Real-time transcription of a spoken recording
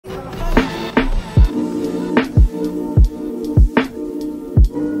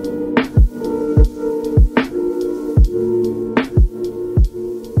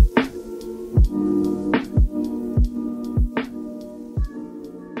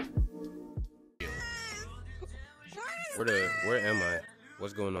Where am I?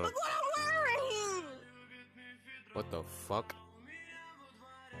 What's going on? What the fuck?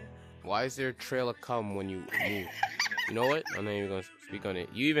 Why is there a trail of cum when you move? You know what? I'm not even gonna speak on it.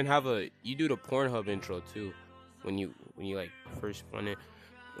 You even have you do the Pornhub intro too, when you like first run it.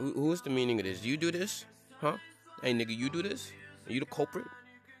 Who's the meaning of this? Do you do this? Huh? Hey nigga, you do this? Are you the culprit?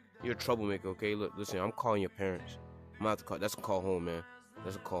 You're a troublemaker, okay? Look, listen, I'm calling your parents. I'm about to call. That's a call home, man.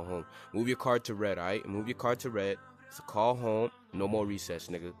 That's a call home. Move your card to red, alright? Move your card to red. It's a call home. No more recess,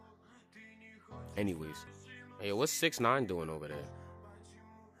 nigga. Anyways, hey, what's 6ix9ine doing over there?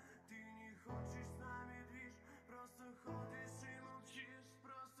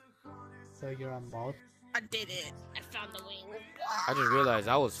 So you're on both? I did it. I found the wing. I just realized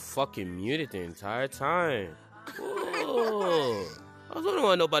I was fucking muted the entire time. Oh, I was wondering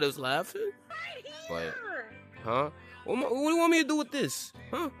why nobody was laughing. But, huh? What do you want me to do with this?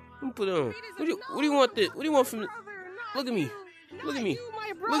 Huh? Let me put it on. What do you want this? What do you want from me? Look at me. Look at me.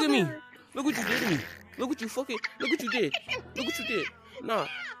 Look at me. Look what you did to me. Look what you did. Look what you did. Nah,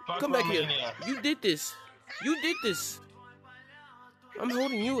 come back here. You did this. You did this. I'm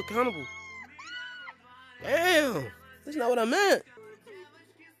holding you accountable. Damn. That's not what I meant.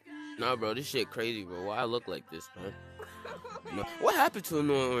 Nah, bro, this shit crazy, bro. Why I look like this, man? No. What happened to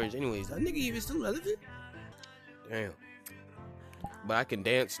Annoying Orange anyways? That nigga even still relevant? Damn. But I can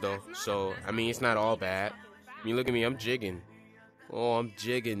dance, though. So, I mean, it's not all bad. I mean, look at me. I'm jigging. Oh, I'm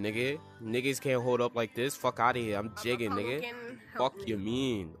jigging, nigga. Niggas can't hold up like this. Fuck out of here. I'm jigging, nigga. Fuck you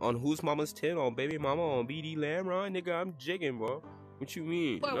mean? On Whose Mama's 10? On Baby Mama? On BD Lamron? Nigga, I'm jigging, bro. What you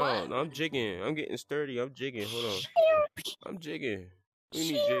mean? No, I'm jigging. I'm getting sturdy. I'm jigging. Hold on. I'm jigging. Look at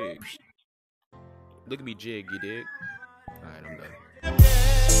me jig. Look at me jig, you dig? Alright, I'm done.